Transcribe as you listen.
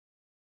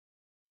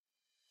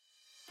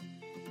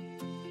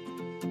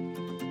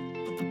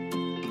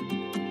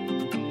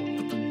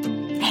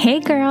Hey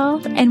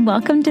girl, and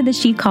welcome to the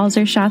She Calls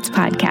Her Shots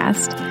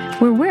podcast,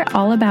 where we're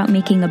all about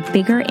making a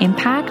bigger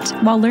impact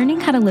while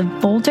learning how to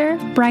live bolder,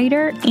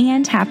 brighter,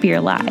 and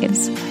happier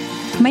lives.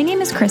 My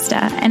name is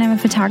Krista, and I'm a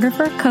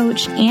photographer,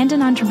 coach, and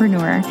an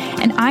entrepreneur,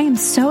 and I am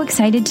so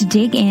excited to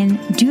dig in,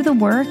 do the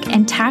work,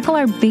 and tackle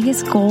our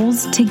biggest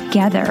goals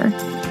together.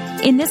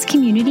 In this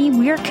community,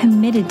 we are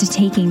committed to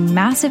taking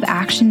massive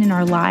action in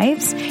our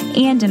lives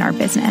and in our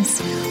business,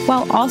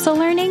 while also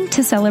learning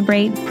to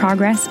celebrate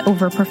progress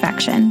over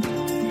perfection.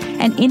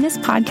 And in this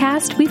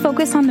podcast, we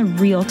focus on the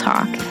real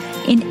talk.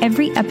 In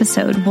every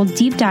episode, we'll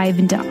deep dive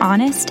into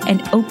honest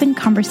and open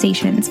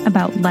conversations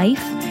about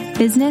life,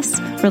 business,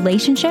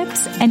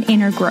 relationships, and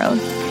inner growth.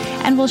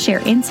 And we'll share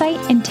insight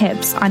and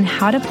tips on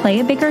how to play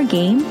a bigger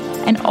game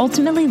and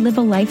ultimately live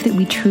a life that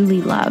we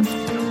truly love.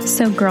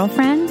 So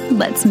girlfriend,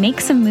 let's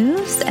make some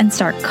moves and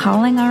start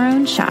calling our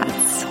own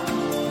shots.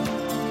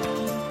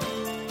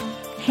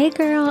 Hey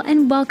girl,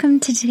 and welcome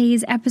to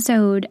today's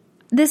episode.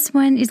 This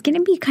one is going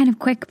to be kind of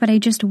quick, but I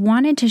just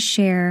wanted to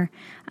share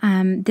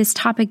this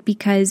topic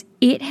because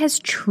it has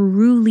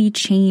truly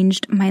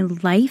changed my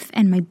life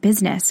and my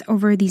business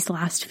over these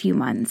last few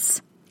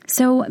months.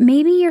 So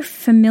maybe you're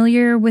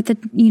familiar with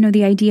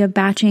the idea of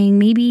batching.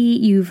 Maybe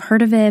you've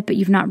heard of it, but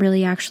you've not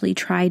really actually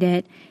tried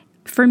it.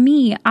 For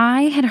me,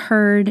 I had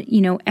heard,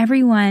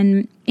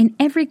 everyone in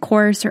every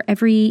course or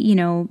every,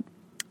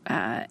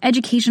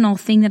 educational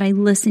thing that I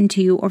listened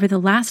to over the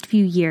last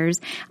few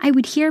years, I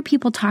would hear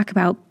people talk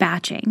about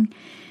batching.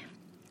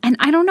 And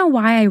I don't know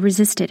why I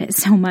resisted it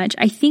so much.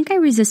 I think I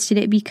resisted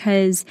it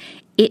because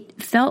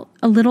it felt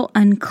a little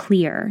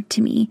unclear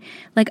to me.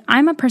 Like,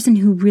 I'm a person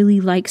who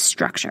really likes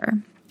structure.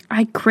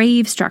 I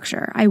crave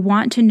structure. I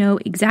want to know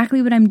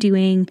exactly what I'm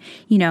doing,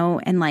 and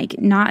I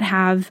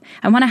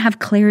want to have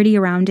clarity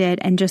around it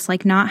and just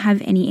not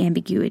have any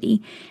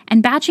ambiguity.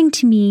 And batching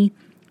to me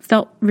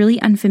felt really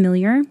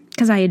unfamiliar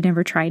because I had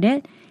never tried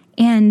it.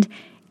 And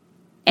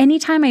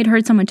anytime I'd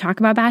heard someone talk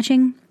about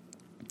batching,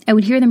 I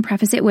would hear them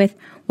preface it with,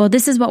 well,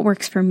 this is what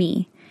works for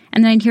me.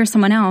 And then I'd hear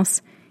someone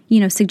else,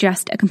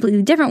 suggest a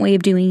completely different way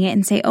of doing it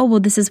and say, oh, well,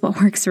 this is what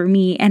works for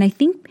me. And I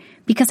think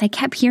because I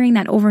kept hearing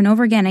that over and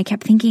over again, I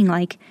kept thinking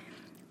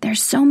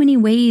there's so many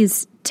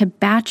ways to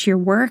batch your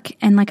work.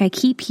 And I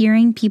keep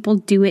hearing people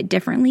do it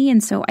differently.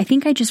 And so I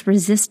think I just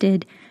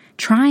resisted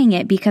trying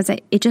it because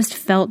it just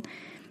felt,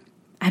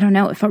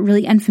 it felt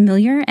really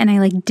unfamiliar. And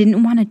I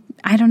didn't want to,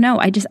 I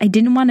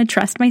didn't want to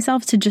trust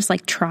myself to just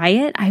try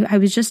it. I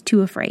was just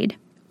too afraid.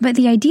 But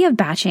the idea of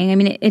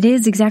batching, it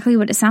is exactly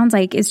what it sounds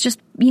like. It's just,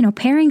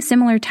 pairing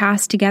similar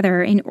tasks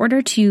together in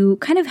order to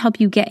kind of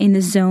help you get in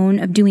the zone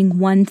of doing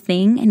one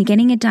thing and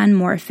getting it done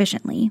more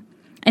efficiently.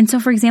 And so,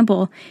 for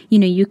example,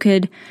 you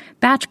could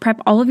batch prep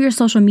all of your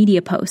social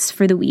media posts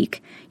for the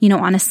week,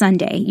 on a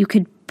Sunday. You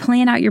could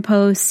plan out your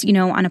posts,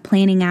 on a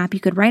planning app. You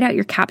could write out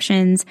your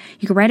captions.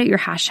 You could write out your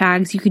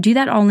hashtags. You could do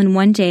that all in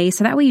one day.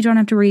 So that way you don't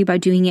have to worry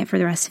about doing it for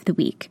the rest of the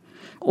week.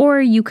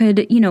 Or you could,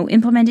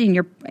 implement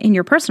it in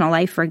your personal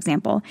life, for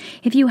example.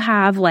 If you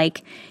have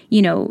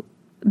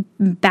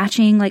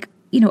batching,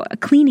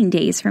 cleaning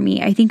days for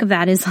me, I think of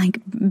that as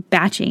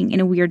batching in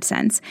a weird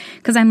sense.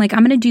 Because I'm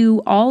going to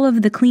do all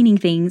of the cleaning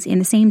things in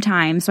the same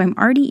time. So I'm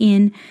already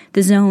in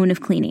the zone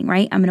of cleaning,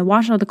 right? I'm going to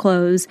wash all the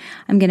clothes.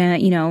 I'm going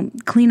to,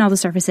 clean all the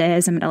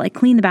surfaces. I'm going to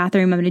clean the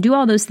bathroom. I'm going to do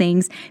all those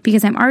things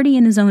because I'm already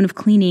in the zone of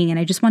cleaning and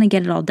I just want to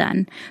get it all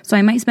done. So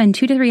I might spend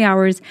 2 to 3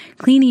 hours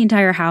cleaning the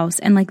entire house.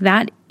 And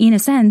that, in a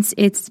sense,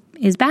 is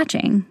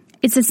batching.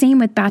 It's the same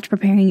with batch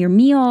preparing your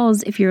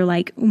meals. If you're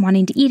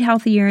wanting to eat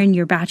healthier and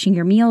you're batching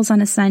your meals on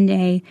a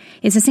Sunday,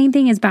 it's the same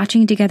thing as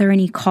batching together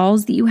any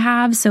calls that you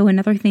have. So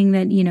another thing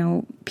that,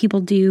 people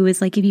do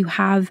is if you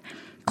have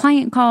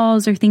client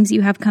calls or things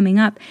you have coming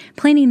up,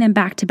 planning them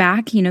back to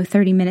back,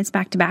 30 minutes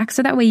back to back.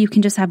 So that way you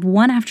can just have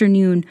one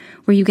afternoon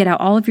where you get out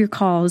all of your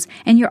calls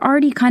and you're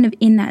already kind of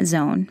in that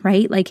zone,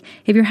 right?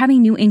 If you're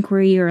having new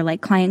inquiry or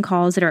client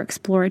calls that are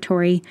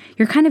exploratory,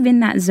 you're kind of in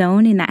that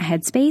zone, in that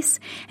headspace.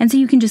 And so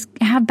you can just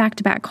have back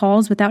to back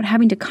calls without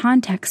having to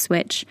context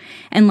switch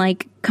and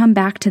come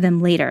back to them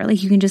later.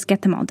 You can just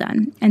get them all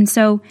done. And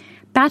so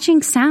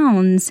batching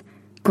sounds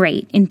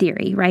great in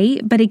theory, right?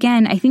 But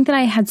again, I think that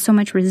I had so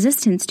much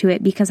resistance to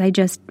it because I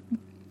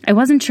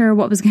wasn't sure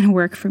what was going to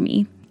work for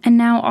me. And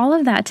now all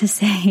of that to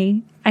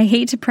say, I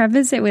hate to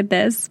preface it with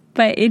this,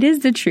 but it is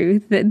the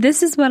truth that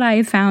this is what I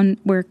have found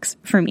works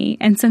for me.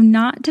 And so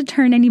not to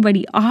turn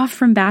anybody off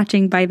from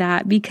batching by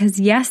that, because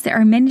yes, there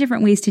are many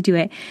different ways to do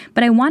it,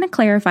 but I want to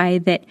clarify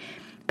that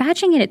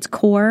batching at its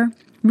core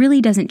really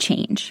doesn't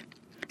change.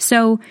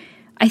 So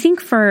I think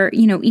for,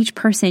 each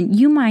person,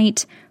 you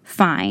might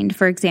find,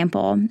 for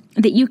example,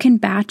 that you can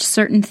batch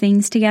certain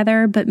things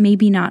together, but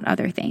maybe not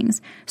other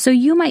things. So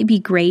you might be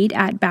great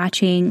at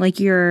batching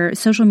your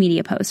social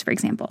media posts, for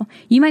example.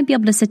 You might be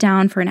able to sit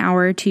down for an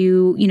hour or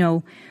two,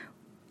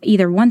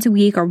 either once a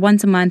week or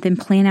once a month and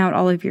plan out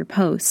all of your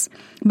posts.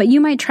 But you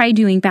might try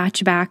doing back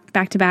to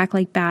back,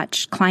 like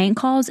batch client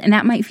calls, and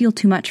that might feel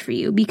too much for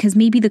you because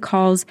maybe the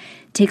calls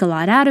take a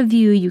lot out of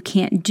you. You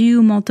can't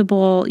do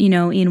multiple,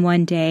 in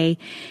one day,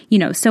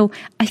 So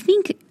I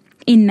think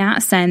in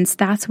that sense,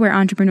 that's where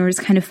entrepreneurs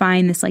kind of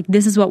find this, like,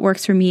 this is what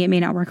works for me. It may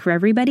not work for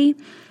everybody.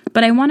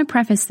 But I want to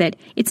preface that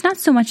it's not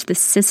so much the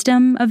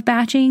system of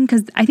batching,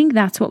 because I think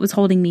that's what was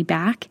holding me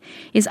back,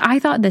 is I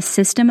thought the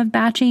system of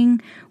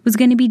batching was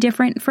going to be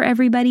different for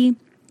everybody.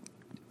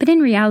 But in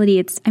reality,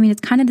 it's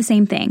kind of the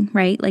same thing,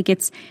 right? Like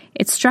it's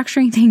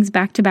structuring things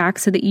back to back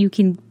so that you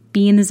can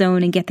be in the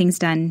zone and get things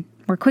done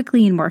more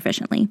quickly and more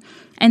efficiently.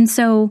 And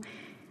so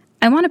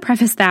I want to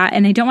preface that,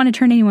 and I don't want to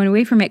turn anyone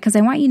away from it, because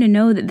I want you to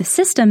know that the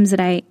systems that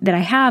I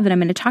have that I'm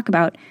going to talk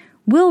about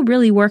will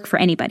really work for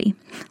anybody.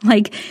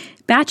 Like,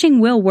 batching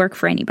will work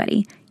for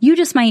anybody. You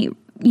just might,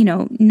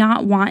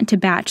 not want to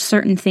batch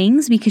certain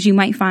things because you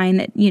might find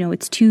that,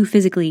 it's too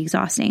physically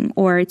exhausting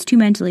or it's too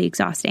mentally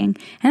exhausting.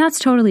 And that's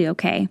totally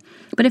okay.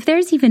 But if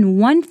there's even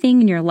one thing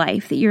in your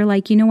life that you're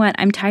like, you know what,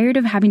 I'm tired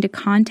of having to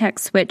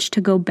context switch to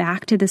go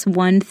back to this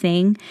one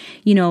thing,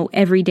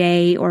 every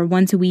day or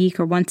once a week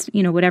or once,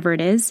 whatever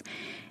it is,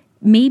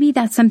 maybe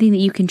that's something that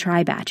you can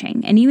try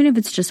batching. And even if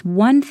it's just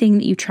one thing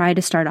that you try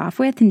to start off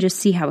with and just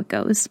see how it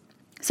goes.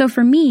 So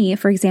for me,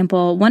 for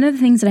example, one of the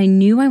things that I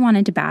knew I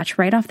wanted to batch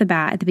right off the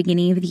bat at the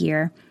beginning of the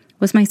year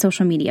was my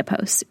social media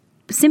posts,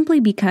 simply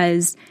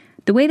because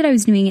the way that I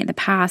was doing it in the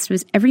past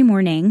was every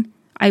morning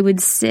I would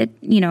sit,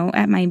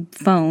 at my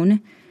phone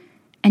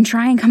and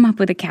try and come up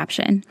with a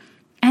caption.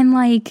 And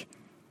like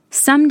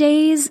some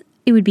days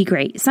it would be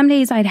great. Some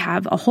days I'd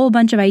have a whole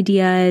bunch of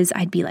ideas.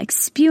 I'd be like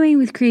spewing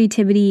with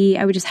creativity.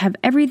 I would just have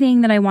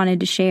everything that I wanted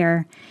to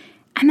share.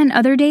 And then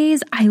other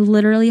days, I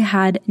literally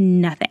had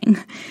nothing.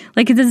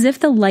 Like, it's as if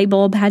the light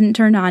bulb hadn't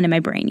turned on in my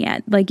brain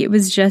yet. Like, it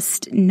was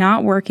just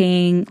not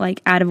working,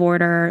 like, out of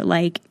order,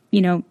 like,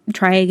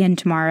 try again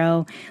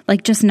tomorrow,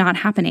 like, just not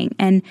happening.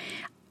 And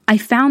I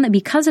found that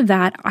because of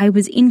that, I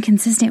was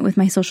inconsistent with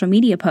my social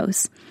media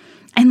posts.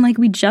 And like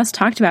we just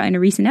talked about in a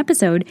recent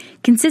episode,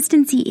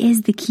 consistency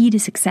is the key to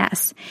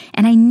success.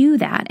 And I knew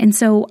that. And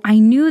so I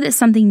knew that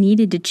something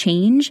needed to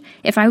change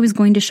if I was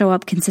going to show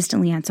up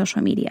consistently on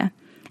social media.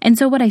 And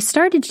so what I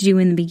started to do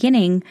in the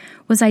beginning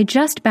was I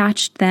just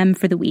batched them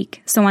for the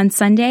week. So on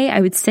Sunday,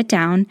 I would sit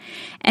down,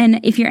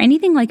 and if you're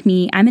anything like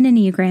me, I'm an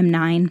Enneagram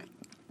 9.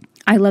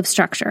 I love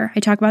structure.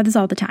 I talk about this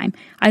all the time.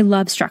 I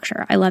love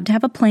structure. I love to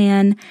have a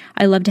plan.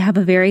 I love to have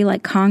a very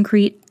like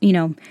concrete,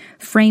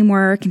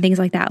 framework and things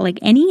like that. Like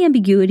any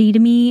ambiguity to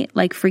me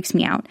like freaks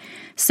me out.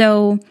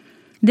 So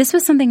this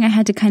was something I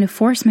had to kind of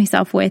force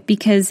myself with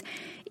because,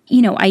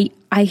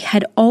 I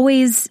had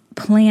always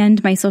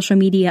planned my social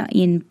media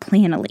in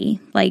Planoly.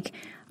 Like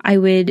I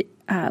would,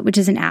 which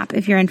is an app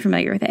if you're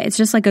unfamiliar with it. It's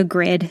just like a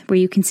grid where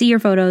you can see your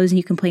photos and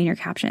you can plan your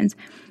captions.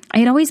 I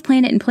had always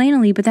planned it in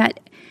Planoly, but that,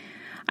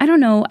 I don't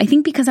know, I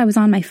think because I was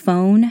on my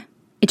phone,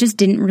 it just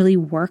didn't really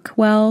work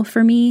well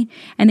for me.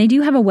 And they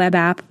do have a web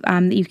app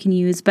that you can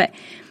use, but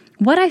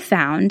what I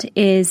found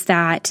is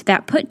that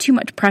put too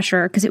much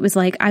pressure because it was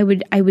like I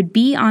would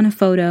be on a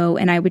photo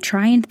and I would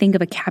try and think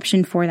of a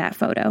caption for that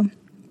photo.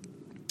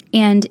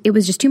 And it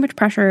was just too much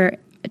pressure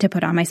to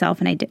put on myself.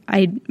 And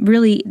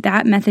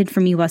that method for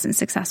me wasn't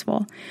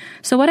successful.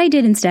 So what I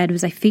did instead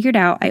was I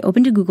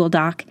opened a Google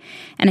Doc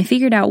and I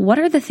figured out what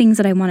are the things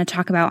that I want to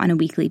talk about on a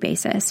weekly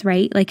basis,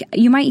 right? Like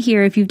you might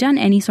hear, if you've done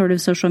any sort of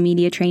social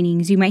media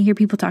trainings, you might hear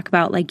people talk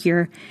about like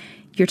your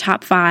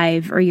top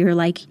 5 or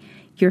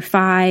your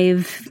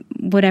 5,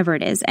 whatever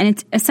it is. And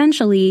it's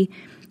essentially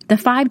the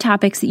 5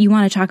 topics that you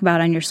want to talk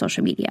about on your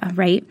social media,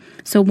 right?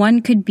 So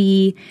one could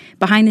be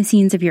behind the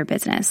scenes of your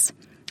business.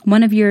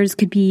 One of yours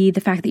could be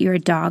the fact that you're a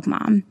dog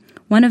mom.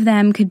 One of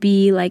them could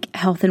be like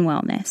health and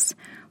wellness.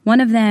 One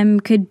of them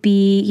could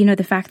be,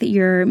 the fact that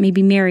you're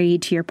maybe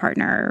married to your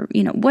partner,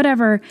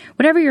 whatever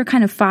your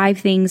kind of 5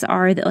 things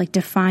are that like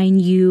define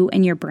you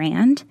and your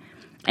brand.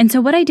 And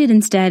so what I did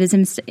instead is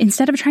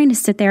instead of trying to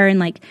sit there and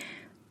like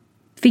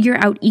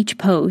figure out each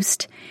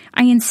post,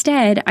 I batched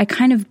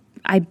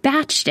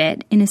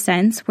it in a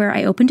sense where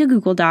I opened a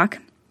Google Doc.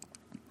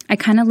 I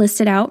kind of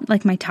listed out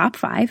like my top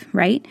 5,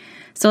 right?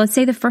 So let's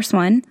say the first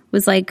one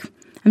was like,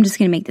 I'm just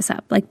going to make this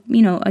up. Like,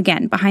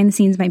 again, behind the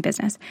scenes, my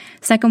business.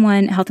 Second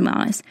one, health and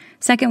wellness.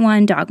 Second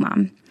one, dog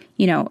mom,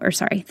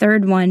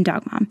 third one,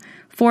 dog mom.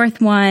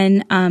 Fourth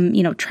one,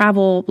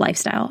 travel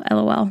lifestyle,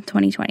 LOL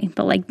 2020,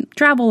 but like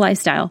travel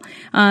lifestyle.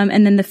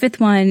 And then the 5th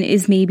one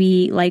is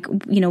maybe like,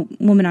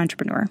 woman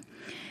entrepreneur.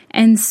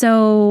 And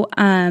so,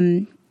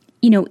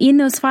 in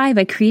those 5,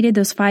 I created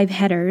those 5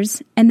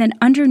 headers, and then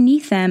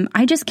underneath them,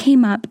 I just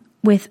came up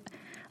with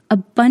a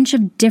bunch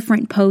of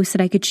different posts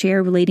that I could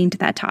share relating to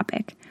that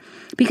topic.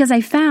 Because I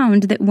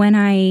found that when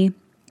I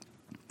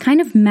kind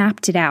of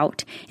mapped it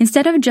out,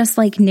 instead of just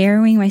like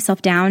narrowing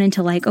myself down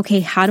into like, okay,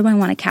 how do I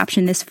want to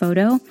caption this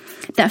photo?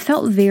 That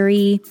felt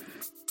very...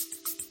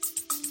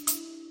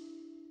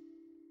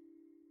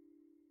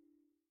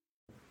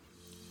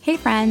 Hey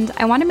friend,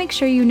 I want to make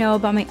sure you know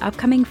about my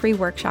upcoming free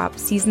workshop,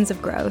 Seasons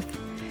of Growth.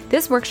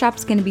 This workshop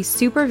is going to be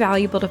super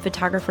valuable to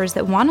photographers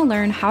that want to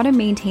learn how to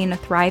maintain a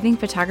thriving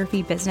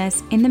photography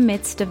business in the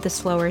midst of the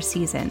slower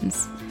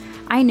seasons.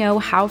 I know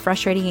how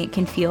frustrating it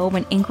can feel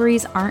when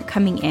inquiries aren't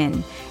coming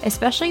in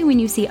especially when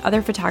you see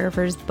other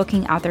photographers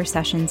booking out their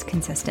sessions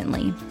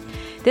consistently.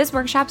 This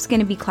workshop is going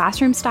to be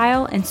classroom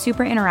style and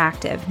super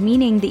interactive,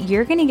 meaning that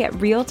you're going to get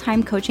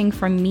real-time coaching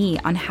from me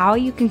on how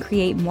you can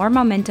create more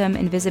momentum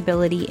and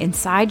visibility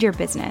inside your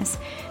business,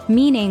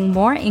 meaning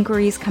more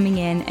inquiries coming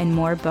in and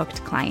more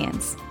booked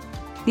clients.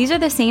 These are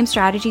the same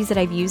strategies that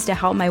I've used to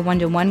help my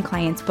one-to-one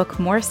clients book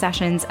more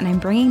sessions, and I'm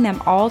bringing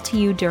them all to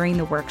you during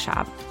the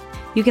workshop.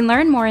 You can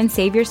learn more and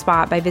save your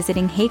spot by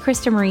visiting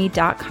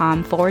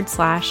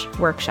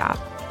heykristamari.com/workshop.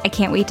 I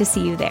can't wait to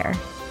see you there.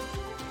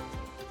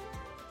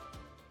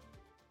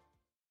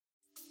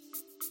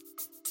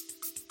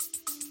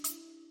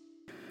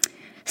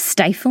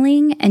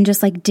 Stifling and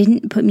just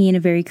didn't put me in a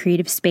very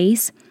creative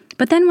space.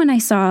 But then when I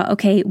saw,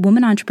 okay,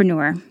 woman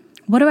entrepreneur,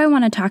 what do I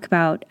want to talk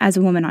about as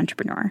a woman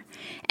entrepreneur?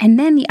 And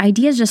then the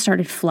ideas just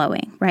started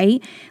flowing,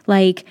 right?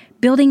 Like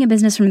building a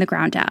business from the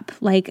ground up,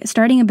 like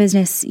starting a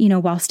business,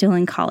 while still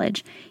in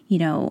college,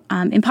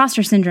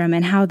 imposter syndrome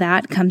and how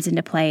that comes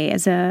into play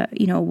as a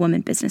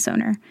woman business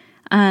owner.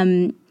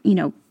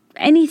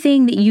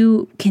 Anything that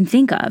you can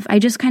think of. I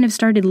just kind of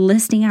started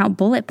listing out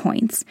bullet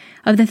points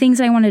of the things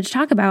that I wanted to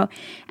talk about.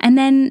 And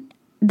then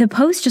the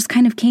post just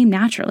kind of came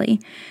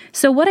naturally.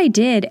 So what I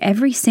did I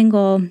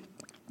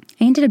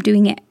ended up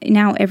doing it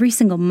now every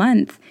single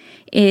month,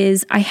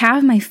 is I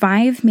have my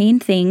 5 main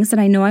things that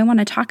I know I want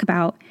to talk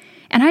about.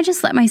 And I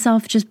just let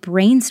myself just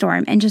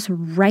brainstorm and just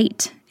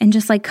write and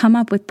just come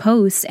up with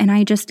posts. And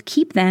I just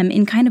keep them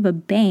in kind of a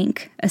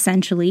bank,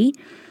 essentially.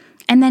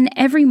 And then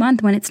every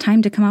month when it's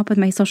time to come up with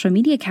my social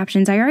media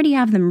captions, I already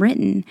have them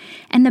written.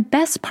 And the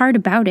best part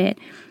about it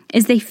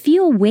is they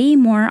feel way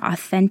more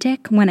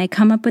authentic when I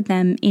come up with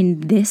them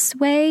in this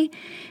way,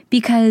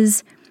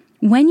 because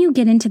when you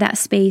get into that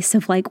space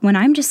of when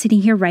I'm just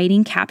sitting here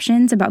writing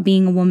captions about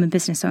being a woman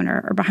business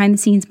owner or behind the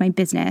scenes my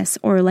business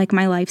or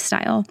my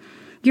lifestyle,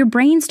 your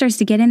brain starts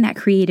to get in that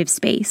creative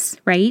space,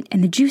 right?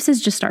 And the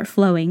juices just start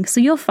flowing. So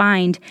you'll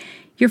find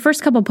your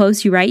first couple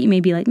posts you write, you may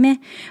be meh,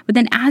 but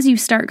then as you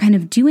start kind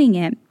of doing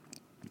it,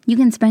 you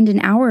can spend an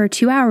hour or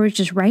 2 hours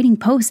just writing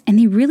posts, and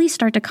they really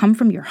start to come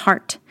from your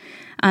heart.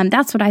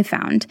 That's what I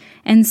found.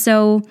 And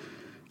so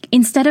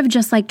instead of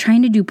just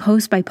trying to do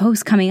post by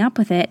post, coming up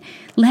with it,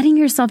 letting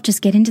yourself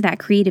just get into that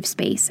creative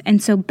space.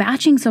 And so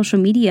batching social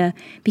media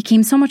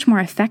became so much more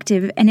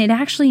effective. And it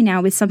actually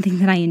now is something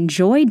that I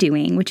enjoy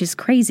doing, which is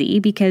crazy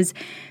because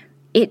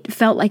it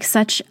felt like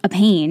such a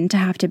pain to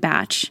have to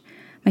batch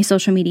my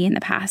social media in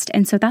the past.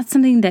 And so that's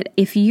something that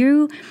if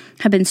you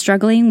have been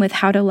struggling with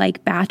how to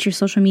batch your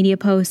social media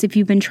posts, if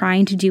you've been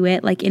trying to do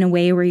it in a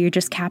way where you're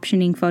just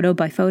captioning photo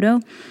by photo,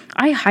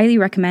 I highly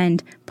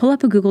recommend pull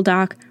up a Google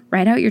Doc,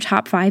 write out your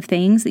top 5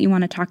 things that you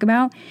want to talk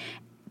about,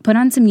 put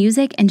on some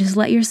music, and just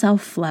let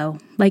yourself flow.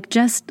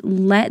 Just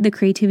let the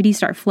creativity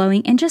start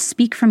flowing and just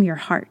speak from your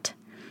heart.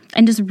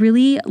 And just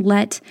really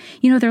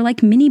they're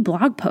like mini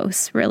blog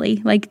posts,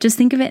 really. Just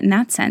think of it in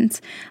that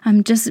sense.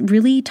 Just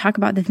really talk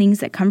about the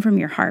things that come from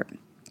your heart.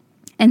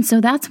 And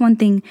so that's one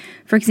thing,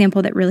 for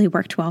example, that really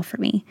worked well for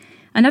me.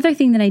 Another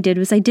thing that I did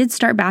was I did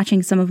start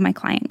batching some of my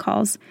client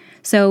calls.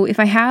 So if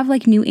I have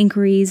new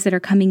inquiries that are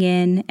coming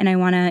in and I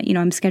want to,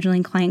 I'm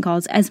scheduling client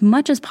calls, as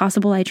much as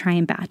possible, I try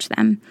and batch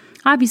them.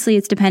 Obviously,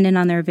 it's dependent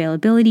on their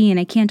availability and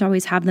I can't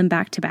always have them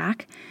back to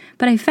back.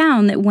 But I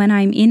found that when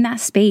I'm in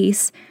that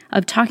space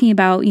of talking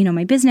about,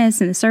 my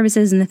business and the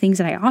services and the things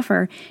that I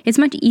offer, it's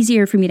much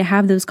easier for me to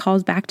have those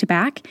calls back to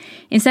back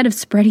instead of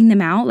spreading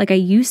them out. I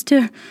used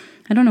to,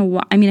 I don't know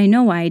why. I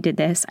know why I did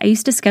this. I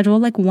used to schedule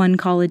 1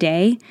 call a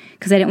day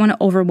because I didn't want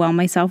to overwhelm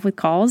myself with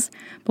calls.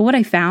 But what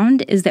I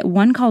found is that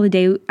 1 call a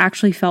day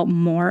actually felt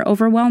more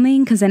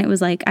overwhelming because then it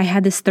was I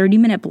had this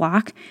 30-minute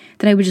block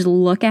that I would just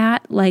look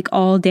at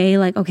all day,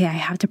 okay, I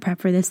have to prep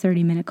for this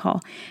 30-minute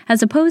call.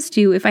 As opposed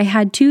to if I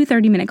had 2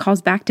 30-minute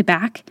calls back to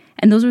back,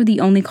 and those were the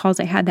only calls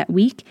I had that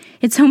week,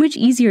 it's so much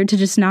easier to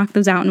just knock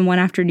those out in one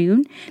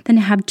afternoon than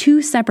to have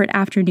 2 separate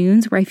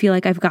afternoons where I feel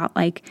I've got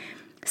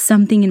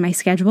something in my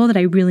schedule that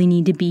I really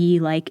need to be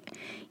on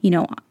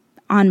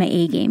my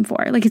A game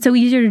for. It's so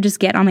easier to just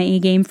get on my A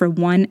game for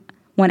one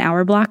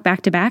hour block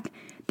back to back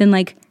than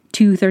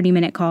 2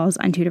 30-minute calls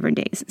on 2 different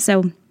days.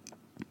 So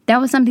that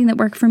was something that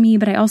worked for me,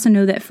 but I also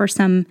know that for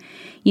some,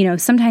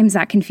 sometimes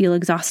that can feel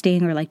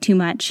exhausting or too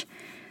much.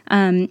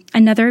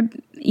 Another,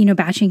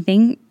 batching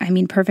thing,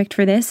 perfect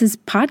for this is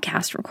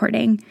podcast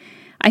recording.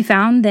 I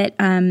found that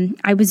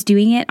I was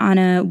doing it on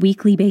a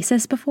weekly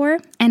basis before,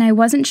 and I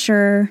wasn't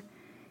sure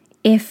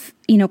if,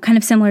 kind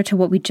of similar to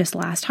what we just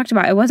last talked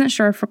about, I wasn't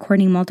sure if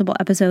recording multiple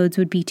episodes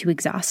would be too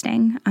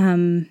exhausting.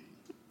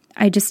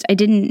 I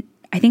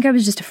think I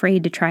was just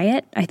afraid to try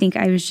it. I think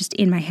I was just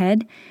in my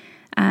head.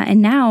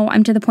 And now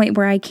I'm to the point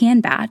where I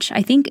can batch.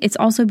 I think it's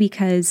also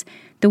because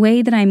the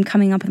way that I'm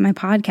coming up with my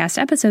podcast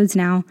episodes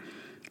now,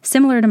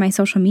 similar to my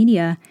social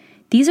media,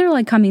 these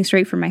are coming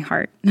straight from my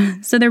heart.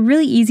 So they're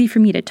really easy for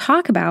me to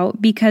talk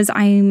about because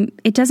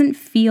it doesn't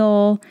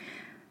feel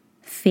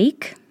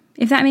fake,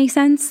 if that makes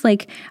sense.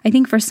 Like, I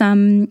think for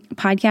some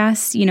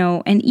podcasts,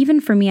 and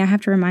even for me, I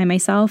have to remind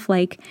myself,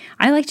 like,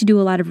 I like to do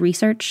a lot of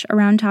research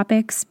around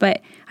topics,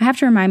 but I have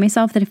to remind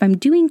myself that if I'm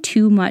doing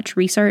too much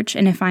research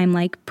and if I'm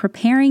like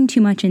preparing too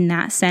much in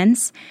that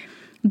sense,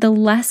 the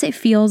less it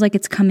feels like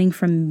it's coming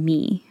from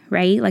me,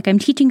 right? Like I'm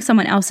teaching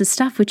someone else's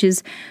stuff, which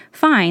is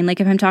fine. Like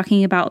if I'm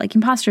talking about like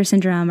imposter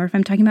syndrome or if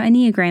I'm talking about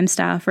Enneagram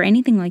stuff or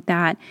anything like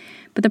that.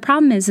 But the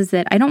problem is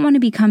that I don't want to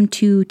become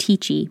too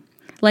teachy.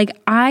 Like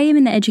I am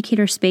in the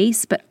educator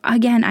space, but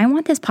again, I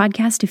want this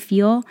podcast to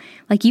feel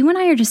like you and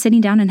I are just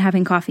sitting down and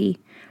having coffee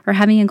or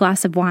having a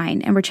glass of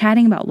wine and we're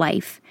chatting about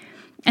life.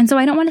 And so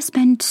I don't want to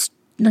spend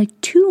like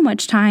too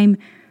much time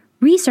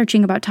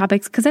researching about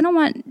topics because I don't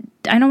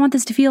want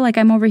this to feel like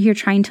I'm over here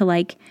trying to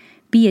like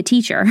be a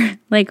teacher.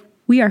 Like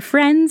we are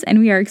friends and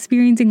we are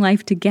experiencing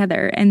life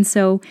together. And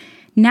so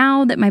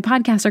now that my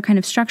podcasts are kind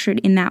of structured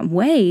in that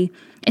way,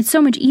 it's so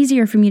much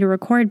easier for me to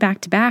record back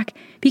to back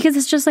because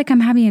it's just like I'm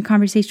having a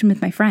conversation with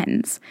my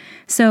friends.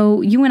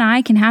 So you and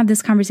I can have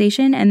this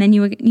conversation and then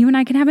you and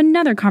I can have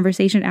another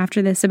conversation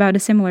after this about a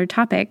similar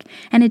topic,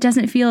 and it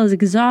doesn't feel as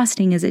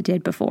exhausting as it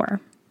did before.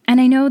 And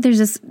I know there's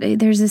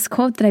this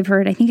quote that I've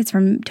heard, I think it's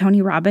from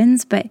Tony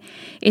Robbins, but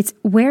it's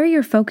where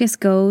your focus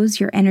goes,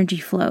 your energy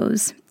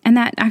flows. And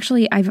that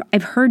actually,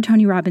 I've heard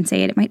Tony Robbins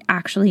say it. It might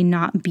actually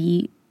not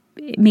be,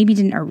 it maybe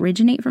didn't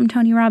originate from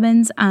Tony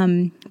Robbins,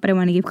 but I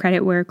want to give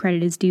credit where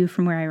credit is due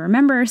from where I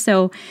remember.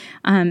 So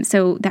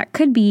that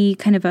could be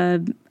kind of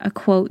a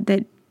quote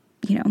that,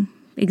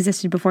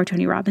 existed before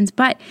Tony Robbins,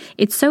 but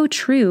it's so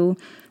true.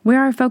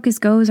 Where our focus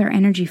goes, our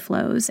energy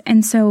flows.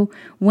 And so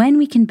when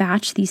we can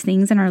batch these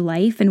things in our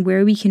life and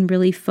where we can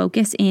really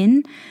focus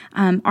in,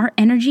 our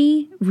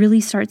energy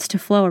really starts to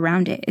flow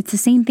around it. It's the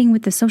same thing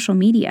with the social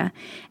media.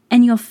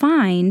 And you'll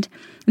find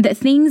that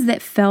things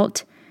that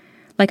felt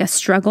like a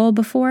struggle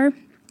before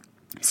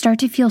start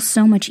to feel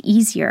so much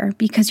easier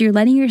because you're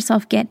letting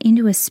yourself get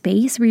into a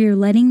space where you're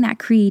letting that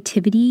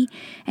creativity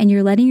and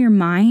you're letting your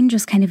mind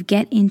just kind of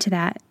get into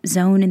that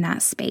zone in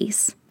that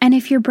space. And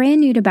if you're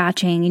brand new to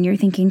batching and you're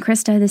thinking,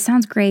 Krista, this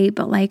sounds great,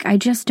 but like, I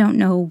just don't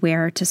know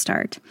where to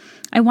start.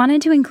 I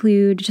wanted to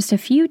include just a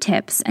few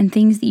tips and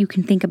things that you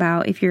can think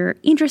about if you're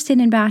interested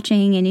in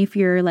batching and if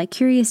you're like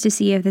curious to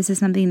see if this is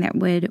something that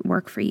would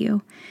work for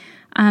you.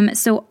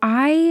 So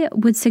I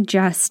would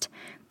suggest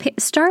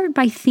start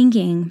by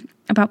thinking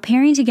about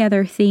pairing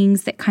together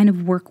things that kind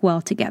of work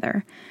well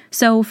together.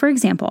 So for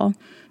example,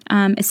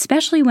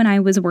 especially when I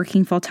was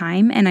working full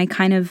time and I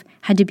kind of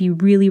had to be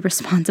really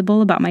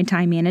responsible about my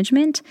time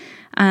management,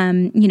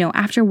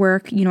 after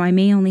work, I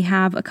may only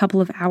have a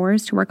couple of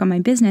hours to work on my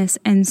business.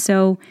 And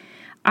so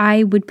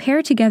I would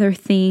pair together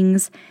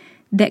things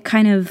that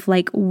kind of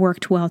like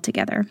worked well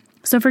together.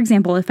 So for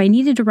example, if I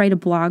needed to write a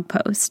blog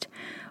post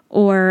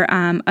or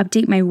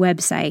update my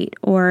website,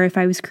 or if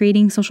I was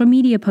creating social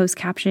media post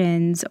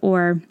captions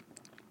or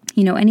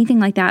anything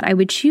like that, I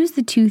would choose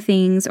the two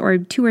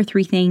or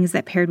three things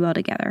that paired well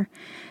together.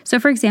 So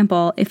for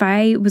example, if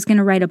I was going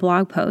to write a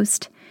blog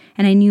post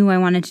and I knew I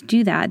wanted to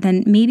do that,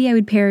 then maybe I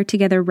would pair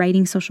together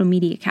writing social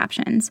media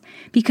captions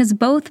because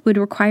both would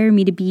require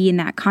me to be in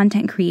that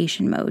content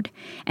creation mode.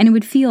 And it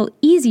would feel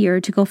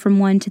easier to go from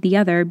one to the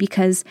other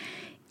because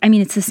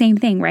it's the same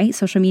thing, right?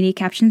 Social media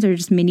captions are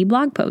just mini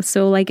blog posts.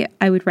 So like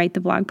I would write the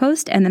blog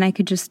post and then I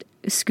could just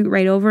scoot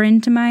right over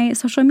into my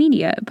social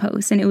media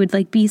post and it would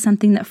like be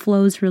something that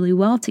flows really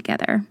well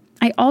together.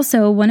 I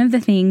also, one of the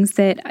things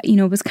that,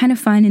 was kind of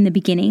fun in the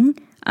beginning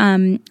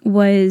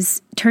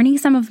was turning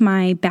some of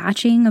my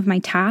batching of my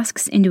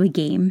tasks into a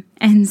game.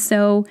 And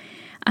so,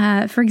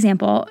 for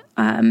example,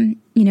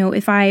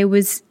 if I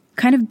was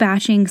kind of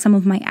batching some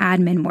of my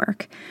admin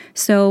work.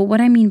 So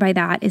what I mean by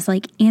that is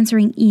like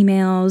answering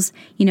emails,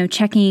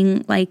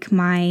 checking like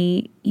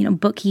my,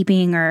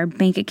 bookkeeping or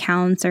bank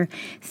accounts or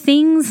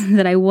things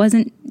that I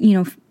wasn't,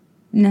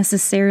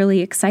 necessarily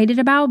excited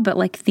about, but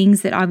like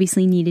things that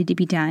obviously needed to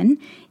be done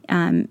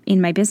in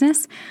my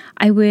business.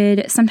 I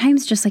would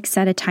sometimes just like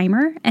set a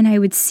timer and I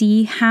would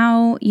see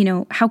how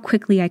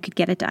quickly I could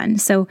get it done.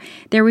 So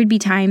there would be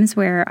times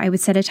where I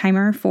would set a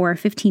timer for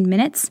 15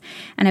 minutes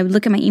and I would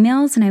look at my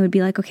emails and I would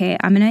be like, okay,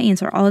 I'm going to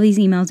answer all of these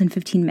emails in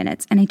 15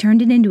 minutes. And I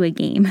turned it into a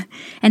game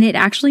and it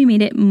actually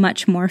made it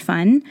much more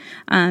fun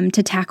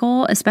to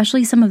tackle,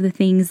 especially some of the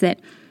things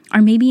that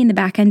are maybe in the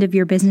back end of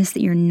your business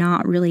that you're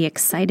not really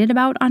excited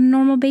about on a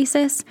normal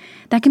basis.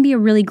 That can be a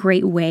really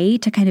great way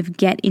to kind of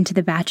get into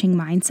the batching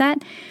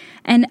mindset.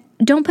 And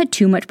don't put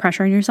too much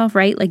pressure on yourself,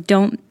 right? Like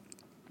don't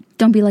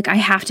be like, I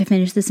have to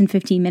finish this in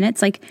 15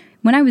 minutes. Like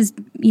when I was,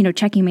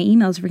 checking my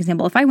emails, for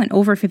example, if I went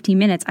over 15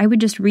 minutes, I would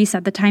just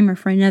reset the timer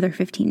for another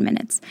 15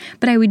 minutes.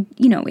 But I would,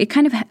 it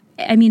kind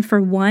of, for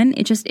one,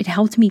 it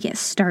helped me get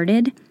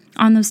started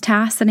on those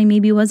tasks that I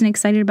maybe wasn't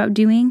excited about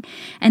doing,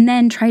 and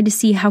then tried to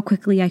see how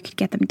quickly I could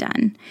get them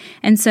done.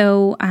 And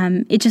so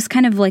it just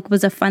kind of like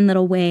was a fun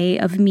little way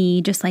of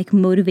me just like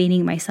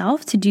motivating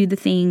myself to do the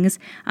things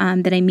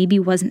that I maybe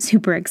wasn't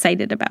super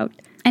excited about.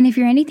 And if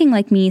you're anything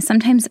like me,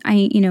 sometimes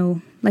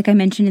like I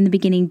mentioned in the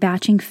beginning,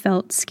 batching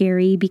felt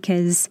scary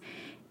because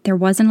there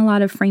wasn't a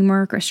lot of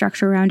framework or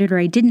structure around it, or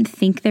I didn't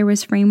think there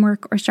was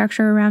framework or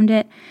structure around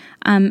it,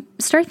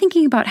 start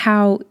thinking about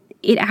how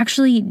it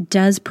actually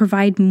does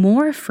provide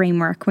more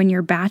framework when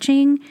you're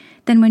batching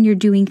than when you're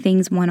doing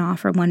things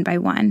one-off or one by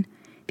one.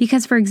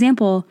 Because, for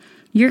example,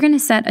 you're going to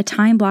set a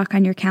time block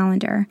on your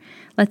calendar,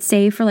 let's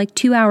say for like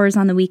 2 hours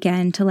on the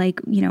weekend to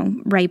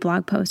write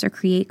blog posts or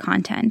create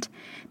content.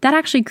 That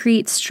actually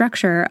creates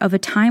structure of a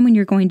time when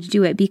you're going to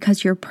do it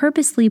because you're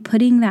purposely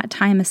putting that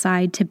time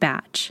aside to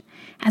batch,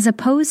 as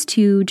opposed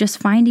to just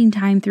finding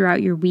time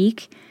throughout your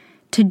week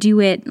to do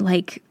it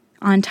like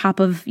on top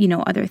of,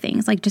 other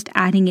things, like just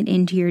adding it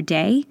into your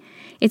day.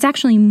 It's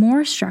actually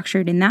more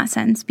structured in that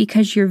sense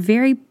because you're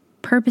very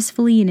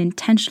purposefully and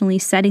intentionally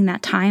setting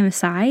that time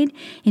aside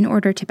in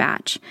order to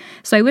batch.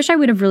 So I wish I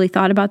would have really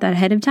thought about that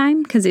ahead of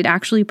time because it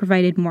actually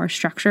provided more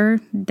structure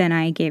than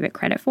I gave it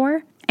credit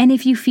for. And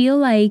if you feel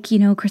like,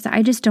 Krista,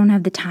 I just don't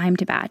have the time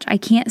to batch. I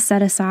can't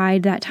set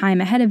aside that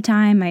time ahead of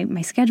time.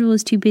 My schedule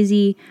is too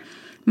busy.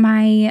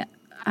 My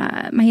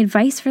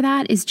advice for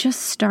that is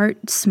just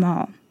start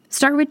small.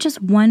 Start with just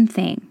one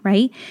thing,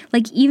 right?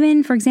 Like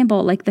even, for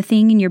example, like the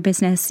thing in your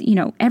business,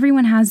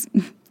 everyone has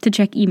to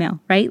check email,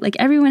 right? Like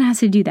everyone has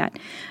to do that.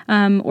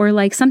 Or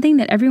like something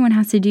that everyone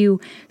has to do,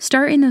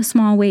 start in those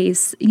small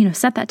ways,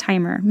 set that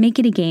timer, make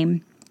it a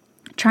game.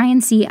 Try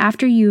and see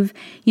after you've,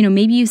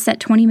 maybe you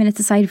set 20 minutes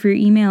aside for your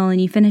email and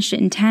you finish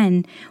it in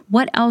 10,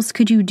 what else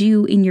could you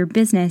do in your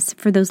business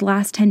for those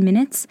last 10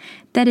 minutes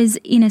that is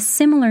in a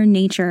similar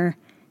nature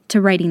to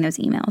writing those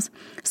emails?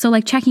 So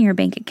like checking your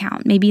bank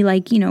account, maybe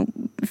like,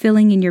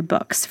 filling in your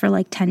books for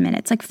like 10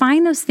 minutes. Like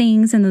find those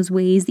things and those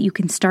ways that you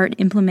can start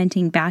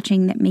implementing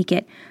batching that make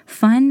it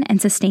fun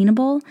and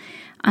sustainable.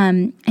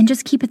 And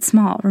just keep it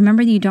small.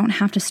 Remember that you don't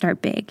have to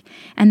start big.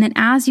 And then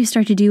as you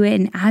start to do it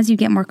and as you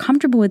get more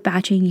comfortable with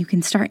batching, you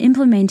can start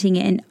implementing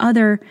it in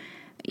other,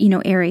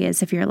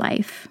 areas of your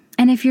life.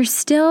 And if you're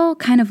still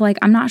kind of like,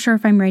 I'm not sure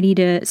if I'm ready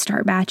to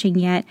start batching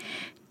yet,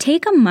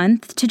 take a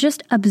month to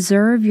just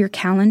observe your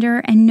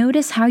calendar and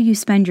notice how you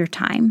spend your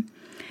time.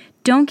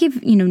 Don't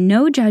give,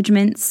 no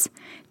judgments.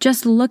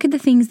 Just look at the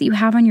things that you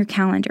have on your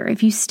calendar.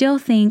 If you still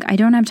think, I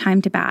don't have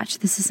time to batch,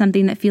 this is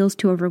something that feels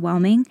too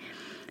overwhelming,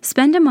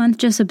 spend a month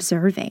just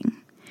observing.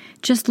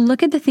 Just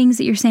look at the things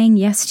that you're saying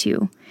yes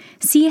to.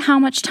 See how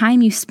much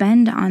time you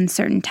spend on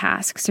certain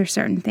tasks or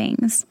certain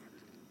things.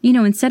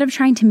 Instead of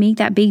trying to make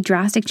that big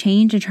drastic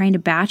change and trying to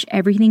batch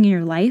everything in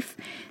your life,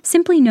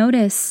 simply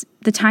notice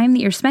the time that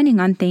you're spending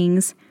on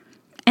things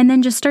and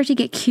then just start to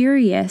get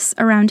curious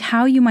around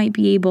how you might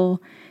be able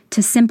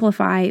to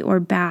simplify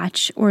or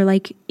batch or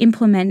like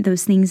implement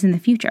those things in the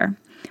future.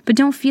 But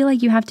don't feel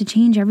like you have to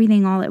change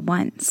everything all at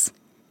once.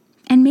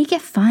 And make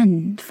it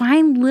fun.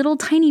 Find little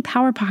tiny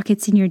power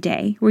pockets in your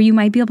day where you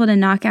might be able to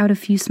knock out a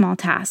few small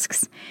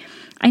tasks.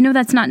 I know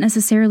that's not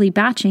necessarily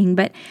batching,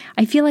 but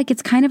I feel like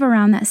it's kind of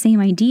around that same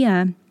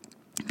idea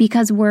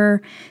because we're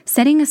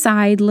setting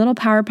aside little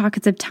power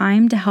pockets of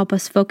time to help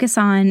us focus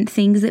on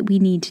things that we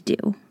need to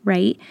do,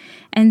 right?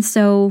 And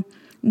so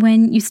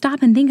when you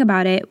stop and think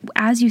about it,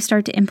 as you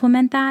start to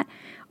implement that,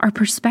 our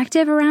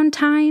perspective around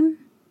time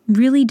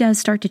really does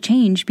start to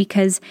change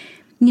because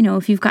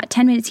if you've got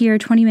 10 minutes here,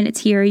 20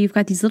 minutes here, you've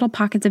got these little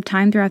pockets of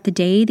time throughout the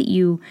day that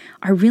you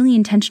are really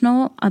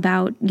intentional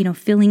about,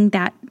 filling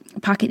that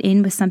pocket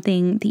in with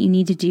something that you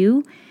need to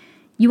do,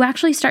 you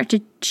actually start to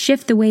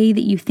shift the way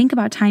that you think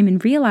about time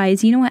and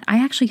realize, I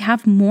actually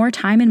have more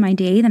time in my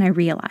day than I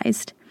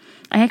realized.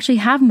 I actually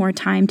have more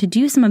time to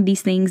do some of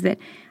these things that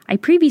I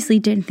previously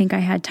didn't think I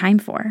had time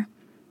for.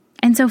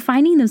 And so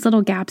finding those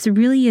little gaps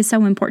really is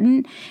so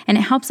important, and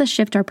it helps us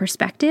shift our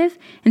perspective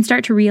and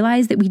start to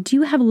realize that we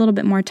do have a little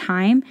bit more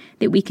time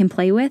that we can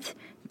play with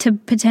to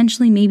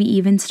potentially maybe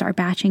even start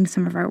batching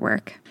some of our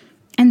work.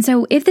 And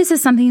so if this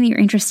is something that you're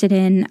interested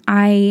in,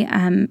 I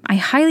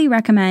highly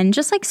recommend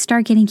just like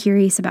start getting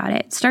curious about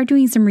it. Start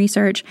doing some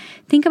research.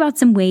 Think about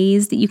some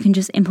ways that you can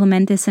just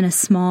implement this in a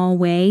small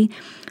way.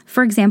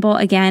 For example,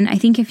 again, I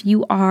think if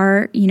you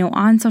are,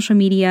 on social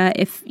media,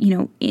 if,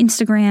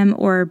 Instagram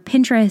or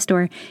Pinterest,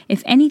 or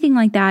if anything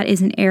like that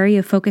is an area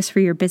of focus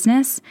for your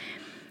business,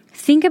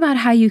 think about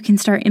how you can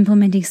start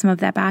implementing some of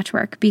that batch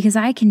work, because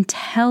I can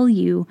tell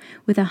you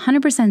with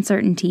 100%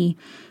 certainty,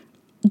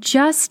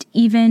 just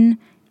even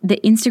the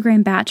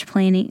Instagram batch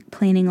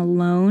planning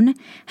alone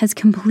has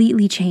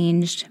completely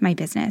changed my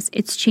business.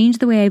 It's changed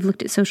the way I've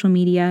looked at social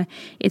media.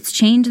 It's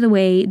changed the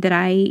way that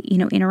I,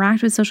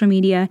 interact with social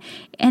media.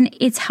 And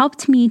it's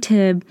helped me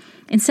to,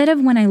 instead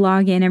of when I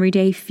log in every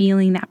day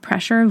feeling that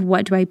pressure of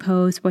what do I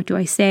post, what do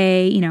I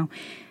say,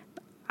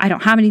 I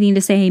don't have anything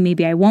to say,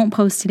 maybe I won't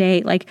post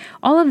today, like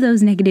all of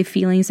those negative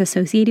feelings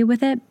associated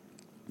with it,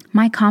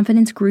 my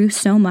confidence grew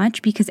so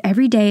much because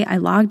every day I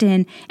logged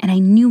in and I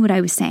knew what I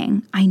was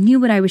saying. I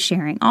knew what I was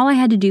sharing. All I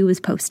had to do was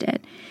post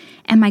it.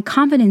 And my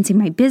confidence in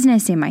my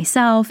business, in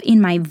myself, in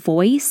my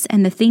voice,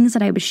 and the things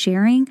that I was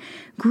sharing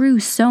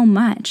grew so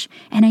much.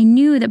 And I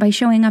knew that by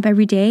showing up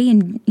every day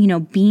and,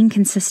 being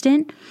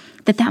consistent,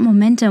 that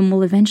momentum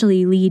will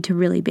eventually lead to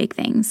really big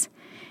things.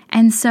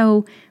 And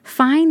so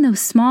find those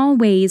small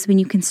ways when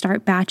you can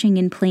start batching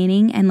and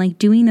planning and like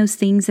doing those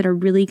things that are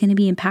really going to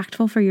be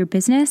impactful for your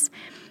business.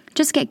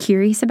 Just get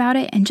curious about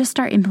it and just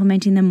start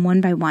implementing them one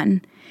by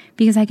one,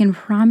 because I can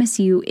promise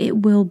you it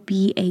will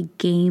be a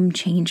game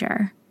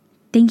changer.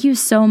 Thank you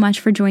so much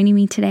for joining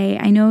me today.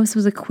 I know this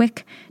was a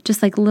quick,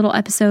 just like little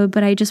episode,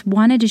 but I just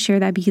wanted to share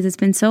that because it's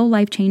been so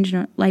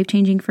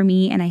life-changing for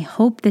me. And I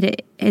hope that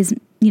it is,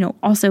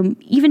 also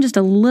even just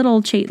a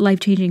little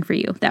life-changing for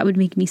you. That would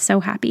make me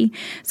so happy.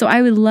 So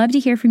I would love to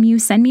hear from you.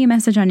 Send me a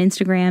message on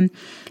Instagram.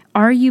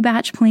 Are you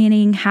batch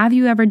planning? Have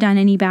you ever done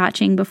any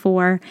batching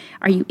before?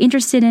 Are you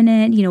interested in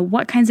it?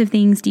 What kinds of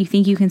things do you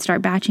think you can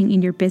start batching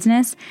in your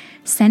business?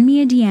 Send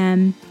me a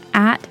DM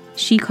at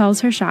She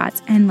Calls Her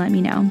Shots and let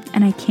me know.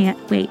 And I can't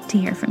wait to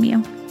hear from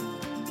you.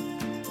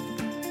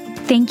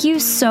 Thank you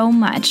so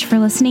much for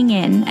listening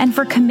in and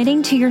for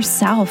committing to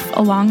yourself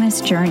along this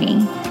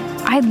journey.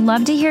 I'd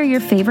love to hear your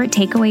favorite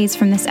takeaways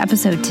from this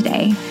episode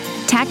today.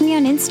 Tag me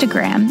on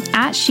Instagram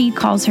at She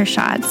Calls Her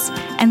Shots,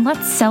 and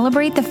let's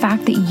celebrate the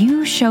fact that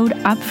you showed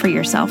up for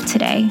yourself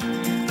today.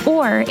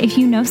 Or if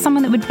you know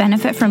someone that would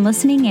benefit from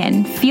listening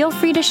in, feel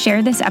free to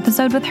share this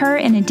episode with her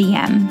in a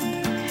DM.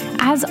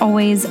 As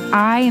always,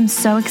 I am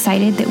so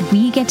excited that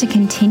we get to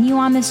continue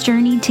on this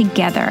journey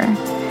together.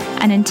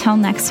 And until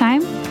next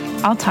time,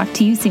 I'll talk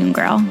to you soon,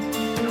 girl.